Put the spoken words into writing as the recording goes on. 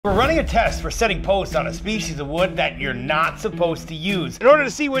We're running a test for setting posts on a species of wood that you're not supposed to use in order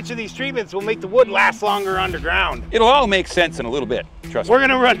to see which of these treatments will make the wood last longer underground. It'll all make sense in a little bit, trust me. We're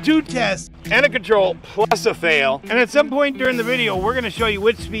gonna run 2 tests and a control plus a fail. And at some point during the video, we're gonna show you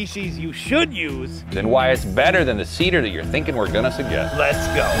which species you should use. And why it's better than the cedar that you're thinking we're gonna suggest. Let's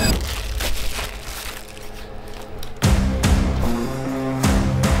go.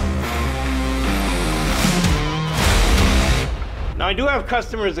 Now, I do have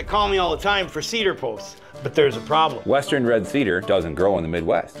customers that call me all the time for cedar posts, but there's a problem. Western red cedar doesn't grow in the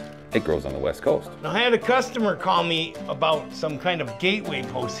Midwest. It grows on the West Coast. Now, I had a customer call me about some kind of gateway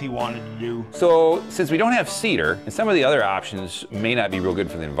post he wanted to do. So, since we don't have cedar, and some of the other options may not be real good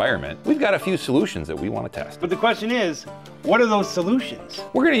for the environment, we've got a few solutions that we want to test. But the question is, what are those solutions?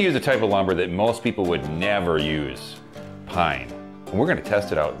 We're gonna use a type of lumber that most people would never use, pine. And we're gonna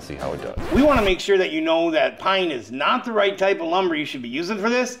test it out and see how it does. We wanna make sure that you know that pine is not the right type of lumber you should be using for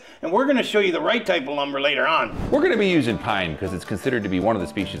this, and we're gonna show you the right type of lumber later on. We're gonna be using pine because it's considered to be one of the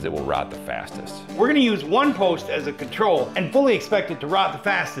species that will rot the fastest. We're gonna use one post as a control and fully expect it to rot the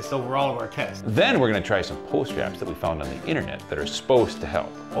fastest over all of our tests. Then we're gonna try some post wraps that we found on the internet that are supposed to help.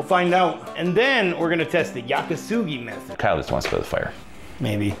 We'll find out. And then we're gonna test the Yakisugi method. Kyle just wants to go to the fire.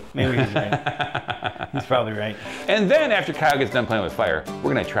 Maybe he's right. He's probably right. And then after Kyle gets done playing with fire,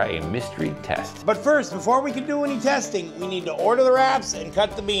 we're gonna try a mystery test. But first, before we can do any testing, we need to order the wraps and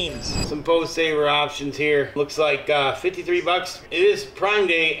cut the beams. Some post saver options here. Looks like 53 bucks. It is Prime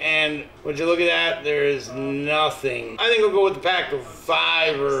Day, and would you look at that? There is nothing. I think we'll go with the pack of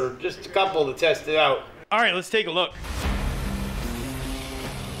 5 or just a couple to test it out. All right, let's take a look.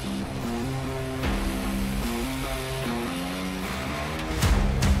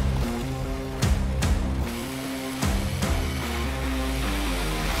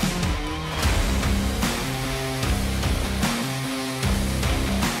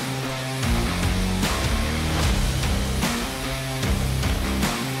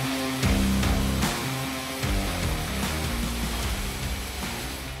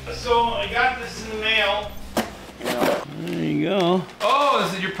 So I got this in the mail. There you go. Oh,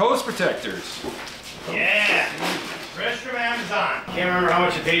 this is your post protectors. Yeah, fresh from Amazon. Can't remember how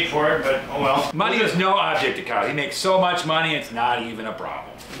much I paid for it, but oh well. Money is no object to Kyle. He makes so much money, it's not even a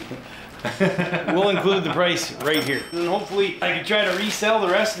problem. We'll include the price right here. And hopefully I can try to resell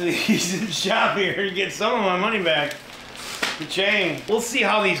the rest of these in the shop here and get some of my money back. The chain. We'll see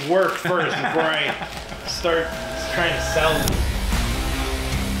how these work first before I start trying to sell them.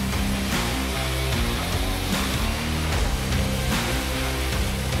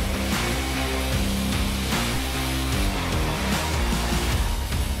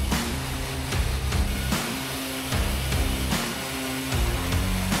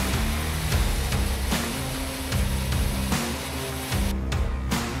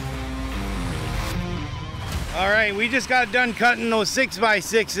 All right, we just got done cutting those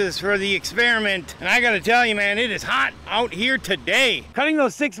 6x6s for the experiment. And I gotta tell you, man, it is hot out here today. Cutting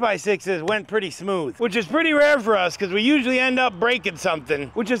those 6x6s went pretty smooth, which is pretty rare for us because we usually end up breaking something,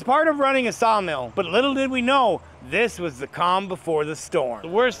 which is part of running a sawmill. But little did we know, this was the calm before the storm. The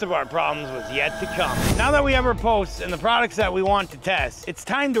worst of our problems was yet to come. Now that we have our posts and the products that we want to test, it's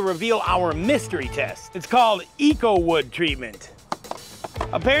time to reveal our mystery test. It's called Eco Wood Treatment.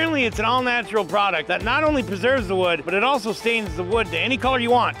 Apparently, it's an all-natural product that not only preserves the wood, but it also stains the wood to any color you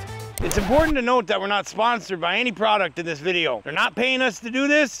want. It's important to note that we're not sponsored by any product in this video. They're not paying us to do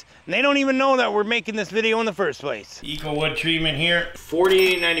this, and they don't even know that we're making this video in the first place. Eco Wood Treatment here,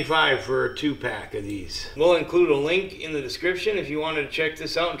 $48.95 for a 2-pack of these. We'll include a link in the description if you wanted to check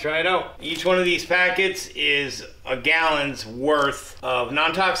this out and try it out. Each one of these packets is a gallon's worth of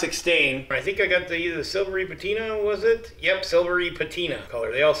non-toxic stain. I think I got the either silvery patina, was it? Yep, silvery patina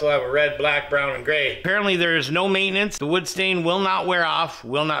color. They also have a red, black, brown, and gray. Apparently there is no maintenance. The wood stain will not wear off,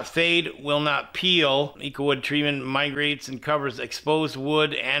 will not fade, will not peel. Eco Wood Treatment migrates and covers exposed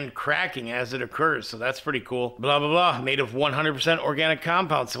wood and cracking as it occurs, so that's pretty cool. Blah, blah, blah, made of 100% organic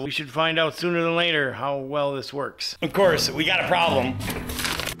compounds, so we should find out sooner than later how well this works. Of course, we got a problem.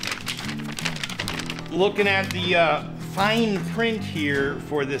 Looking at the fine print here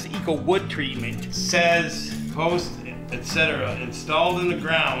for this Eco Wood Treatment, it says post, etc. installed in the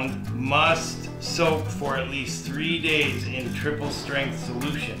ground must soak for at least 3 days in triple strength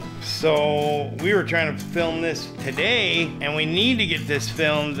solution. So we were trying to film this today and we need to get this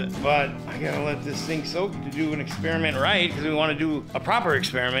filmed, but I gotta let this thing soak to do an experiment right, because we want to do a proper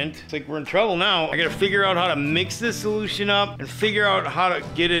experiment. It's like we're in trouble now. I gotta figure out how to mix this solution up and figure out how to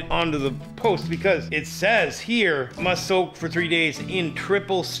get it onto the post, because it says here must soak for 3 days in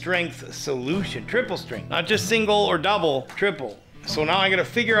triple strength solution. Triple strength, not just single or double, triple. So now I gotta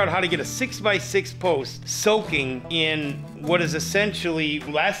figure out how to get a 6x6 post soaking in what is essentially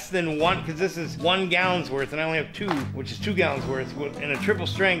less than one, because this is 1 gallon's worth and I only have 2, which is 2 gallons worth. In a triple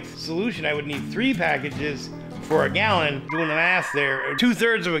strength solution, I would need 3 packages for a gallon. Doing the math there,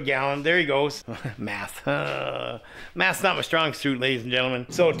 2/3 of a gallon, there he goes. Math. Math's not my strong suit, ladies and gentlemen.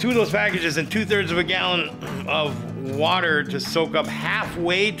 So 2 of those packages and 2/3 of a gallon of water to soak up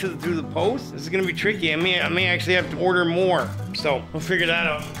halfway through the post. This is gonna be tricky. I may actually have to order more. So we'll figure that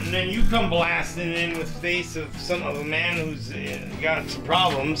out. And then you come blasting in with the face of a man who's got some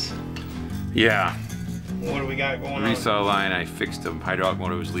problems. Yeah. What do we got going on? Resaw line, I fixed the hydraulic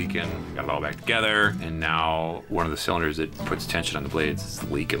motor was leaking, got it all back together, and now one of the cylinders that puts tension on the blades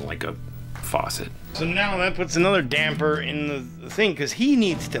is leaking like a faucet. So now that puts another damper in the thing, because he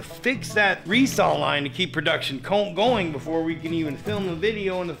needs to fix that resaw line to keep production going before we can even film the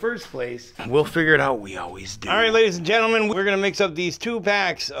video in the first place. We'll figure it out, we always do. All right, ladies and gentlemen, we're gonna mix up these 2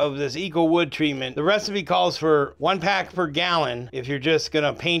 packs of this eco wood treatment. The recipe calls for 1 pack per gallon if you're just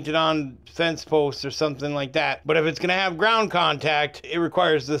gonna paint it on fence posts or something like that. But if it's gonna have ground contact, it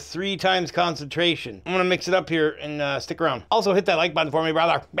requires the 3 times concentration. I'm gonna mix it up here and stick around. Also hit that like button for me,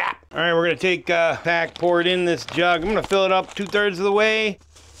 brother. Bah. All right, we're gonna take pack, pour it in this jug. I'm gonna fill it up 2/3 of the way.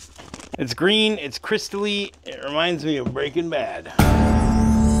 It's green, it's crystally. It reminds me of Breaking Bad.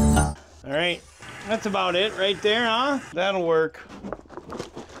 All right, that's about it right there, huh? That'll work.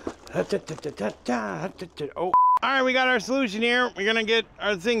 Oh. All right, we got our solution here. We're gonna get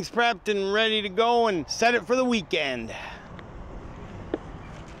our things prepped and ready to go and set it for the weekend.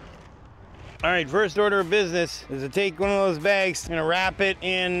 All right, first order of business is to take one of those bags, gonna wrap it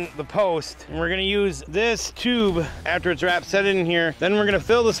in the post, and we're gonna use this tube after it's wrapped, set it in here. Then we're gonna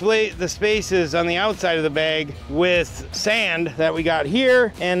fill the spaces on the outside of the bag with sand that we got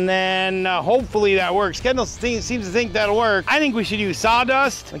here, and then hopefully that works. Kendall seems to think that'll work. I think we should use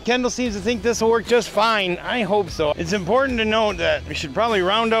sawdust. Kendall seems to think this will work just fine. I hope so. It's important to note that we should probably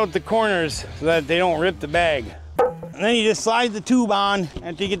round out the corners so that they don't rip the bag. And then you just slide the tube on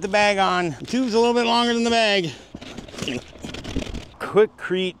after you get the bag on. The tube's a little bit longer than the bag.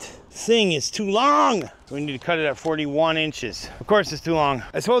 Quickcrete thing is too long. So we need to cut it at 41 inches. Of course it's too long.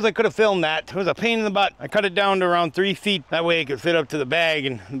 I suppose I could have filmed that. It was a pain in the butt. I cut it down to around 3 feet. That way it could fit up to the bag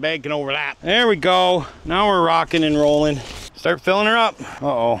and the bag can overlap. There we go. Now we're rocking and rolling. Start filling her up.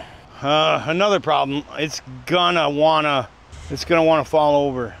 Uh-oh. Another problem. It's gonna wanna fall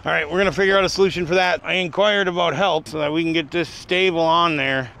over. All right, we're gonna figure out a solution for that. I inquired about help so that we can get this stable on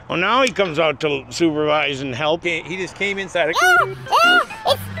there. Well, now he comes out to supervise and help. He just came inside. It's not gonna fall over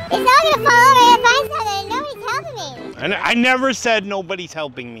if I said that. Nobody's helping me. And I never said nobody's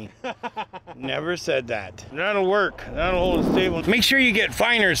helping me. Never said that. That'll work. That'll hold it stable. Make sure you get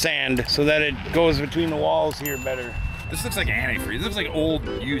finer sand so that it goes between the walls here better. This looks like antifreeze. This looks like old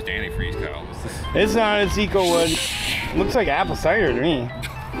used antifreeze, Kyle. It's not, it's eco wood. Looks like apple cider to me.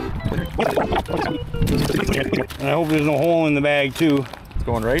 And I hope there's no hole in the bag too. It's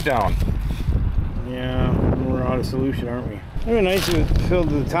going right down. Yeah, we're out of solution, aren't we? It'd be nice if it filled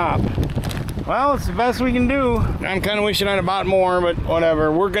to the top. Well, it's the best we can do. I'm kind of wishing I'd have bought more, but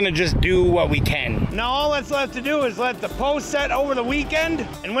whatever. We're gonna just do what we can. Now all that's left to do is let the post set over the weekend,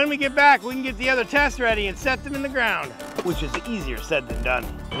 and when we get back, we can get the other tests ready and set them in the ground, which is easier said than done.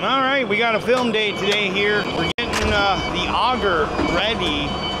 All right, we got a film day today here. We're getting the auger ready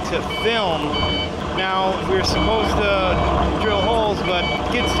to film. Now, we're supposed to drill holes, but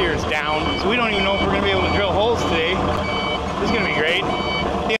skid steer is down, so we don't even know if we're gonna be able to drill holes today. This is gonna be great.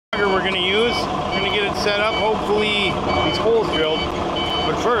 The auger we're gonna use, we're gonna get it set up, hopefully these holes drilled.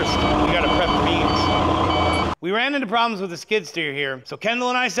 But first, we gotta prep the beams. We ran into problems with the skid steer here, so Kendall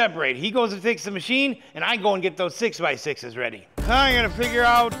and I separate. He goes to fix the machine, and I go and get those 6x6s ready. I gotta figure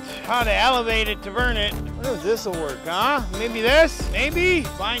out how to elevate it to burn it. What if this will work, huh? Maybe this? Maybe?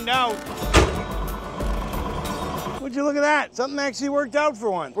 Find out. Would you look at that? Something actually worked out for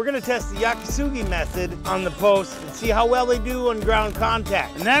one. We're gonna test the Yakisugi method on the posts and see how well they do on ground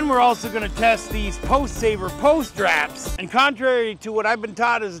contact. And then we're also gonna test these Post Saver post wraps. And contrary to what I've been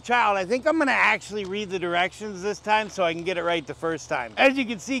taught as a child, I think I'm gonna actually read the directions this time so I can get it right the first time. As you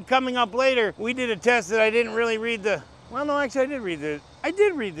can see, coming up later, we did a test that I didn't really read the, well, no, actually I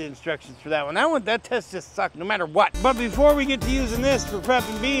did read the instructions for that one. That test just sucked no matter what. But before we get to using this for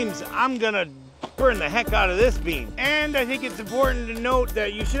prepping beams, I'm gonna burn the heck out of this beam. And I think it's important to note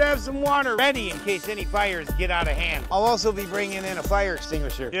that you should have some water ready in case any fires get out of hand. I'll also be bringing in a fire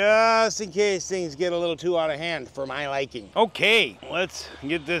extinguisher just in case things get a little too out of hand for my liking. Okay, let's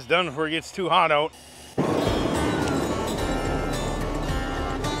get this done before it gets too hot out.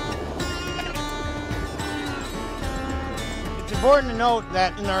 Get the important to note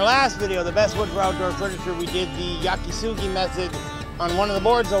that in our last video, the best wood for outdoor furniture, we did the Yakisugi method on one of the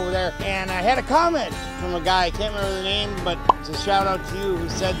boards over there, and I had a comment from a guy, I can't remember the name, but it's a shout out to you, who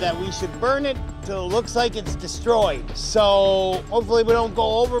said that we should burn it till it looks like it's destroyed. So hopefully we don't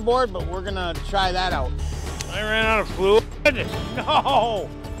go overboard, but we're gonna try that out. I ran out of fluid. No!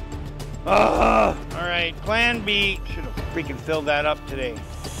 All right, plan B. Should have freaking filled that up today.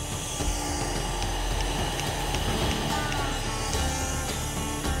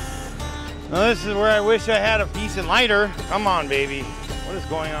 Now this is where I wish I had a decent lighter. Come on, baby. What is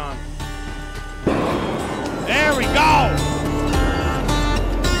going on? There we go!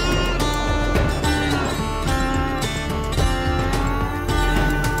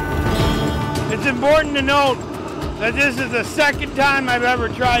 It's important to note that this is the second time I've ever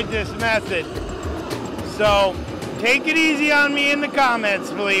tried this method. So take it easy on me in the comments,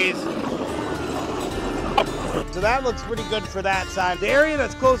 please. So that looks pretty good for that side. The area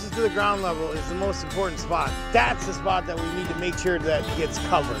that's closest to the ground level is the most important spot. That's the spot that we need to make sure that gets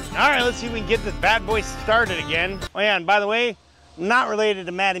covered. All right, let's see if we can get this bad boy started again. Oh yeah, and by the way, I'm not related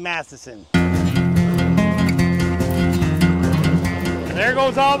to Maddie Matheson. And there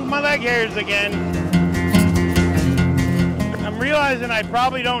goes all my leg hairs again. I'm realizing I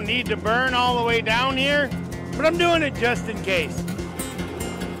probably don't need to burn all the way down here, but I'm doing it just in case.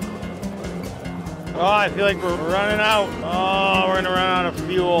 Oh, I feel like we're running out. Oh, we're gonna run out of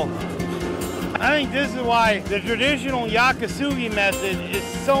fuel. I think this is why the traditional Yakisugi method is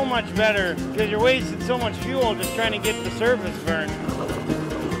so much better, because you're wasting so much fuel just trying to get the surface burned.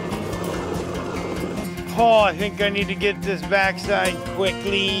 Oh, I think I need to get this backside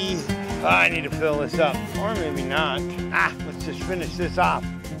quickly. Oh, I need to fill this up, or maybe not. Let's just finish this off.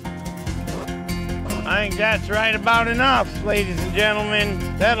 I think that's right about enough, ladies and gentlemen.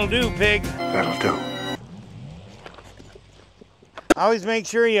 That'll do, pig. That'll do. Always make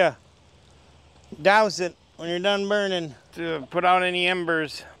sure you douse it when you're done burning to put out any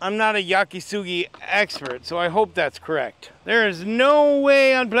embers. I'm not a Yakisugi expert, so I hope that's correct. There is no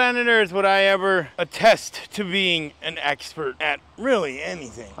way on planet Earth would I ever attest to being an expert at really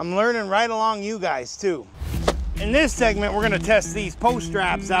anything. I'm learning right along you guys too. In this segment, we're gonna test these post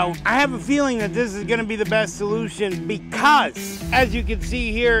straps out. I have a feeling that this is gonna be the best solution because, as you can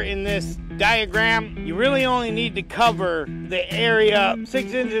see here in this diagram, you really only need to cover the area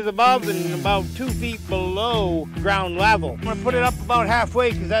 6 inches above and about 2 feet below ground level. I'm gonna put it up about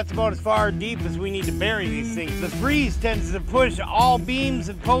halfway because that's about as far deep as we need to bury these things. The freeze tends to push all beams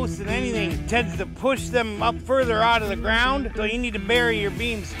and posts and anything, tends to push them up further out of the ground, so you need to bury your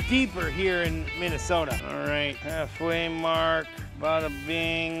beams deeper here in Minnesota. All right, halfway mark, bada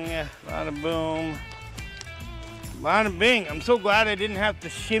bing, bada boom, bada bing. I'm so glad I didn't have to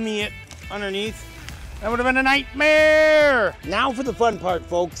shimmy it underneath. That would have been a nightmare. Now for the fun part,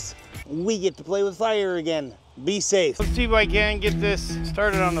 folks. We get to play with fire again. Be safe. Let's see if I can get this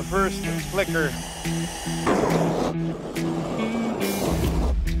started on the first flicker.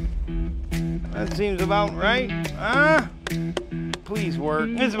 That seems about right. Please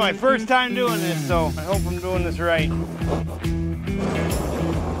work. This is my first time doing this, so I hope I'm doing this right.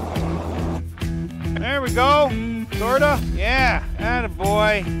 There we go. Sorta? Yeah,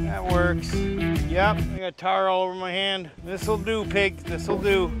 attaboy. That works. Yep, I got tar all over my hand. This'll do, pig, this'll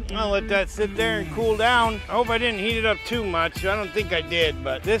do. I'll let that sit there and cool down. I hope I didn't heat it up too much. I don't think I did,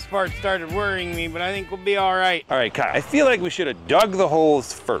 but this part started worrying me, but I think we'll be all right. All right, Kyle, I feel like we should have dug the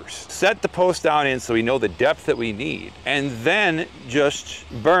holes first. Set the post down in so we know the depth that we need. And then just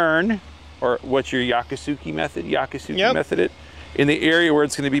burn, or what's your Yakisugi method? Yakisugi method it, in the area where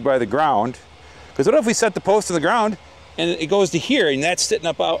it's gonna be by the ground. Because what if we set the post to the ground and it goes to here and that's sitting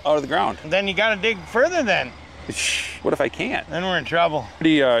up out of the ground? Then you gotta dig further then. What if I can't? Then we're in trouble. Do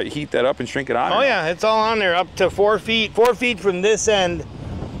you heat that up and shrink it on? Oh yeah, it's all on there up to 4 feet. 4 feet from this end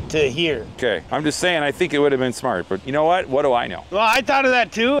to here. Okay, I'm just saying I think it would have been smart, but you know what? What do I know? Well, I thought of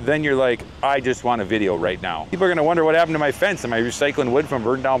that too. Then you're like, I just want a video right now. People are gonna wonder what happened to my fence. Am I recycling wood from a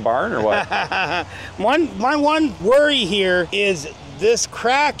burned down barn or what? My one worry here is this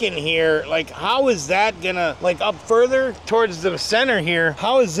crack in here, like how is that gonna, like up further towards the center here,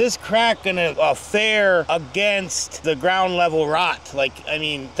 how is this crack gonna fare against the ground level rot? Like, I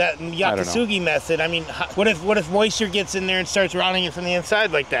mean, that Yakisugi method, I mean, what if moisture gets in there and starts rotting it from the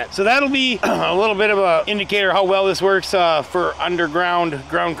inside like that? So that'll be a little bit of an indicator how well this works for underground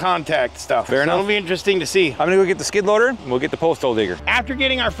ground contact stuff. Fair enough. It'll be interesting to see. I'm gonna go get the skid loader and we'll get the post hole digger. After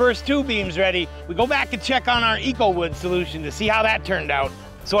getting our first 2 beams ready, we go back and check on our EcoWood solution to see how that turned out.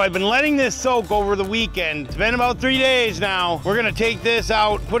 So I've been letting this soak over the weekend. It's been about 3 days now. We're gonna take this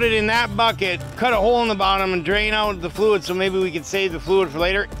out, put it in that bucket, cut a hole in the bottom and drain out the fluid so maybe we can save the fluid for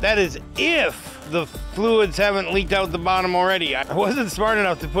later. That is if the fluids haven't leaked out the bottom already. I wasn't smart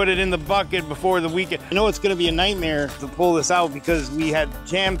enough to put it in the bucket before the weekend. I know it's gonna be a nightmare to pull this out because we had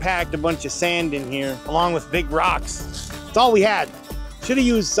jam-packed a bunch of sand in here along with big rocks. That's all we had. Should have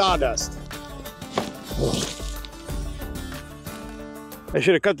used sawdust. I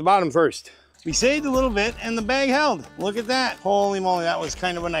should have cut the bottom first. We saved a little bit and the bag held. Look at that. Holy moly, that was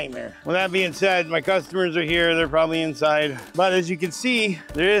kind of a nightmare. With that being said, my customers are here. They're probably inside. But as you can see,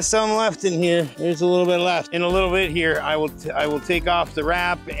 there is some left in here. There's a little bit left. In a little bit here, I will take off the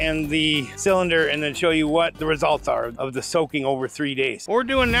wrap and the cylinder and then show you what the results are of the soaking over 3 days. What we're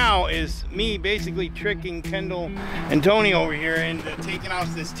doing now is me basically tricking Kendall and Tony over here into taking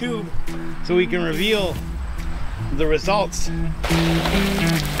off this tube so we can reveal the results.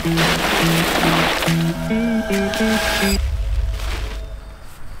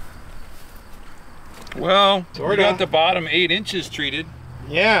 Well, we got the bottom 8 inches treated.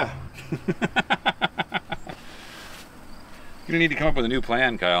 Yeah. You're gonna need to come up with a new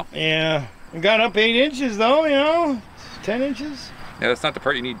plan, Kyle. Yeah. We got up 8 inches though, you know? 10 inches? Yeah, that's not the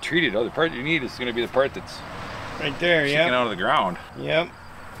part you need treated. Oh, the part you need is gonna be the part that's right there, yeah. sticking out of the ground. Yep.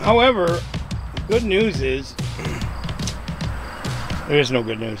 However, the good news is there is no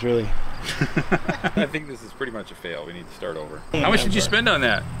good news, really. I think this is pretty much a fail. We need to start over. How much did you spend on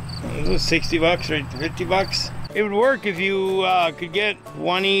that? It was 60 bucks, right? 50 bucks. It would work if you could get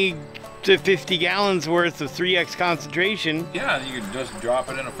 20 to 50 gallons worth of 3x concentration. Yeah, you could just drop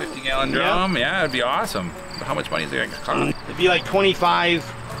it in a 50-gallon drum. Yeah, it'd be awesome. How much money is it gonna cost? It'd be like 25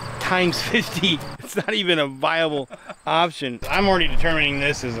 times 50. It's not even a viable option. I'm already determining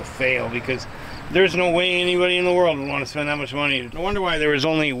this as a fail because there's no way anybody in the world would want to spend that much money. No wonder why there was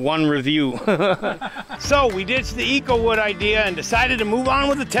only one review. So we ditched the EcoWood idea and decided to move on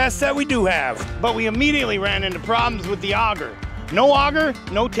with the tests that we do have. But we immediately ran into problems with the auger. No auger,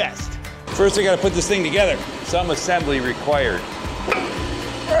 no test. First, I gotta put this thing together. Some assembly required.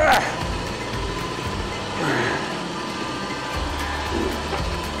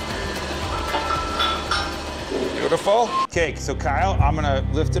 Beautiful. Okay, so Kyle, I'm gonna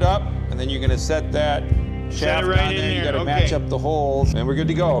lift it up, and then you're gonna set that shaft right on in there. You there. gotta Okay. match up the holes, and we're good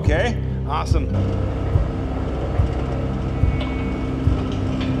to go, okay? Awesome.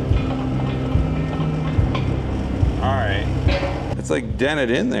 All right. It's like dented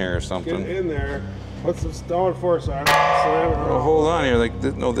in there or something. Get in there. Put some stone force on it. So they have Oh, hold on here. Like,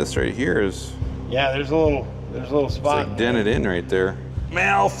 no, this right here is Yeah, there's a little spot. like dented in right there.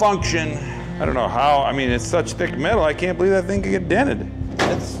 Malfunction. I don't know how. I mean, it's such thick metal. I can't believe that thing could get dented.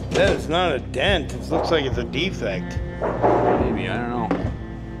 That's not a dent. It looks like it's a defect. Maybe, I don't know.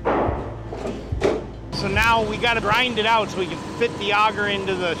 So now we got to grind it out so we can fit the auger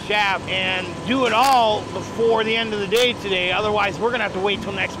into the shaft and do it all before the end of the day today. Otherwise, we're gonna have to wait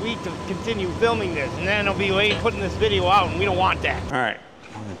till next week to continue filming this, and then it'll be late putting this video out, and we don't want that. All right,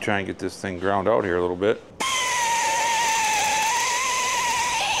 I'm gonna try and get this thing ground out here a little bit.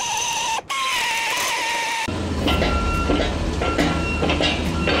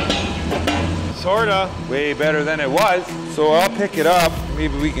 Sorta. Way better than it was. So I'll pick it up.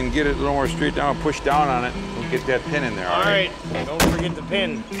 Maybe we can get it a little more straight down and push down on it. We'll get that pin in there. All right. Don't forget the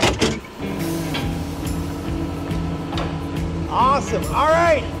pin. Awesome. All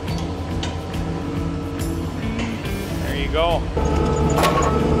right. There you go.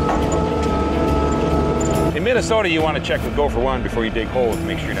 In Minnesota, you want to check with Go for One before you dig holes to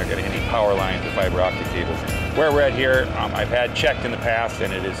make sure you're not getting any power lines or fiber optic cables. Where we're at here, I've had checked in the past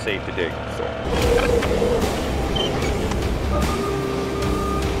and it is safe to dig. So.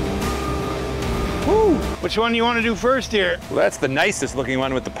 Woo. Which one do you want to do first here? Well, that's the nicest looking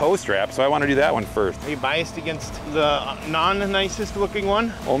one with the post wrap, so I want to do that one first. Are you biased against the non-nicest looking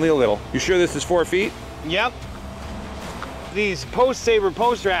one? Only a little. You sure this is 4 feet? Yep. These Post-Saver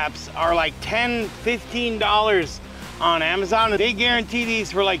post wraps are like $10, $15 on Amazon. They guarantee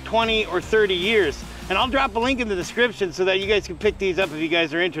these for like 20 or 30 years. And I'll drop a link in the description so that you guys can pick these up if you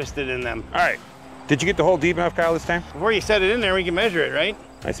guys are interested in them. All right. Did you get the hole deep enough, Kyle, this time? Before you set it in there, we can measure it, right?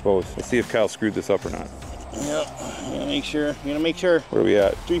 I suppose. Let's see if Kyle screwed this up or not. Yep. You gotta make sure. You gotta make sure. Where are we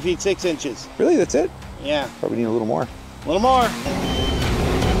at? 3 feet 6 inches. Really? That's it? Yeah. Probably need a little more. A little more.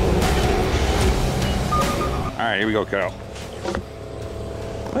 All right, here we go, Kyle.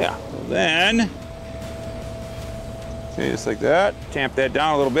 Oh, yeah. Then, okay, just like that. Tamp that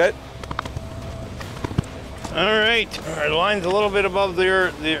down a little bit. All right, the line's a little bit above the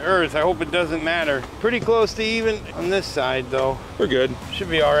earth. I hope it doesn't matter. Pretty close to even on this side though. We're good. Should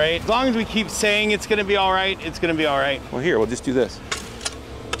be all right. As long as we keep saying it's gonna be all right, it's gonna be all right. Well, here, we'll just do this.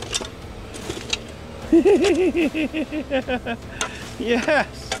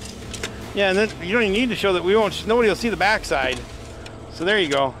 Yes. Yeah, and then you don't even need to show that nobody will see the backside. So there you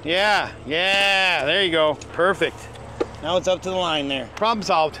go. Yeah, there you go. Perfect. Now it's up to the line there. Problem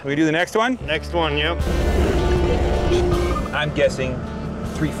solved. We do the next one? Next one, yep. I'm guessing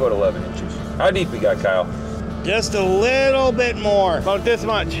 3 foot 11 inches. How deep we got, Kyle? Just a little bit more. About this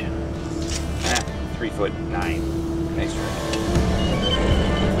much. 3 foot 9. Nice try.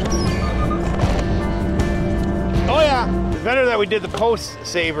 Oh yeah. It's better that we did the post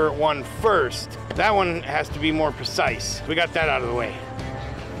saver one first. That one has to be more precise. We got that out of the way.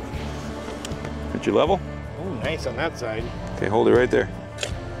 At your level? Oh, nice on that side. Okay, hold it right there.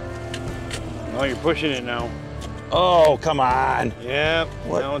 Oh, you're pushing it now. Oh, come on. Yep.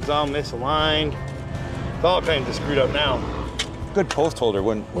 What? Now it's all misaligned. It's all kinds of screwed up now. Good post holder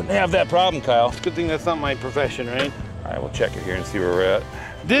wouldn't have that problem, Kyle. Good thing that's not my profession, right? All right, we'll check it here and see where we're at.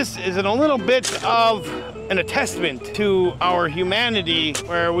 This is a little bit of an attestament to our humanity,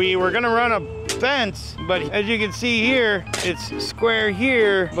 where we were gonna run a fence, but as you can see here, it's square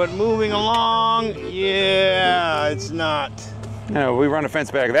here, but moving along, yeah, it's not. No, we run a fence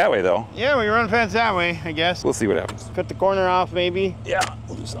back that way, though. Yeah, we run a fence that way, I guess. We'll see what happens. Cut the corner off, maybe. Yeah,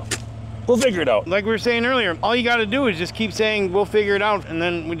 we'll do something. We'll figure it out. Like we were saying earlier, all you gotta do is just keep saying, we'll figure it out, and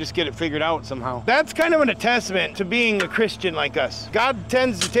then we just get it figured out somehow. That's kind of an attestament to being a Christian like us. God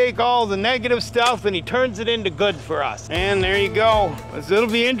tends to take all the negative stuff and he turns it into good for us. And there you go. So it'll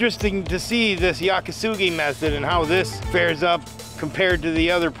be interesting to see this Yakisugi method and how this fares up compared to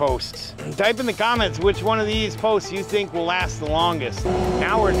the other posts. Type in the comments which one of these posts you think will last the longest.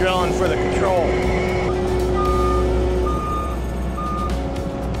 Now we're drilling for the control.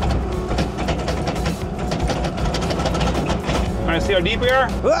 Want to see how deep we are?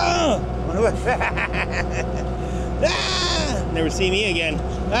 Never see me again.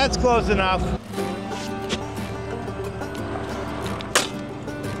 That's close enough.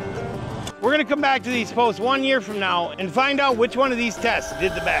 We're gonna come back to these posts 1 year from now and find out which one of these tests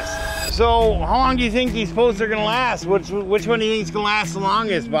did the best. So how long do you think these posts are gonna last? Which one do you think is gonna last the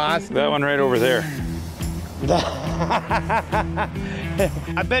longest, boss? That one right over there.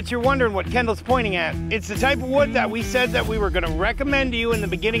 I bet you're wondering what Kendall's pointing at. It's the type of wood that we said that we were gonna recommend to you in the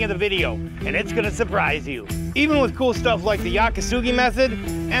beginning of the video, and it's gonna surprise you. Even with cool stuff like the Yakisugi method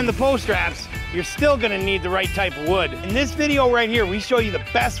and the post straps, you're still gonna need the right type of wood. In this video right here, we show you the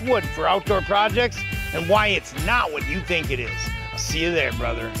best wood for outdoor projects and why it's not what you think it is. I'll see you there,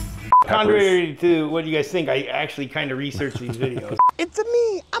 brother. Contrary to what you guys think, I actually kind of researched these videos. It's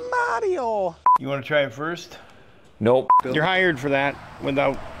me, I'm Mario. You wanna try it first? Nope. You're hired for that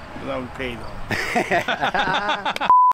without pay though.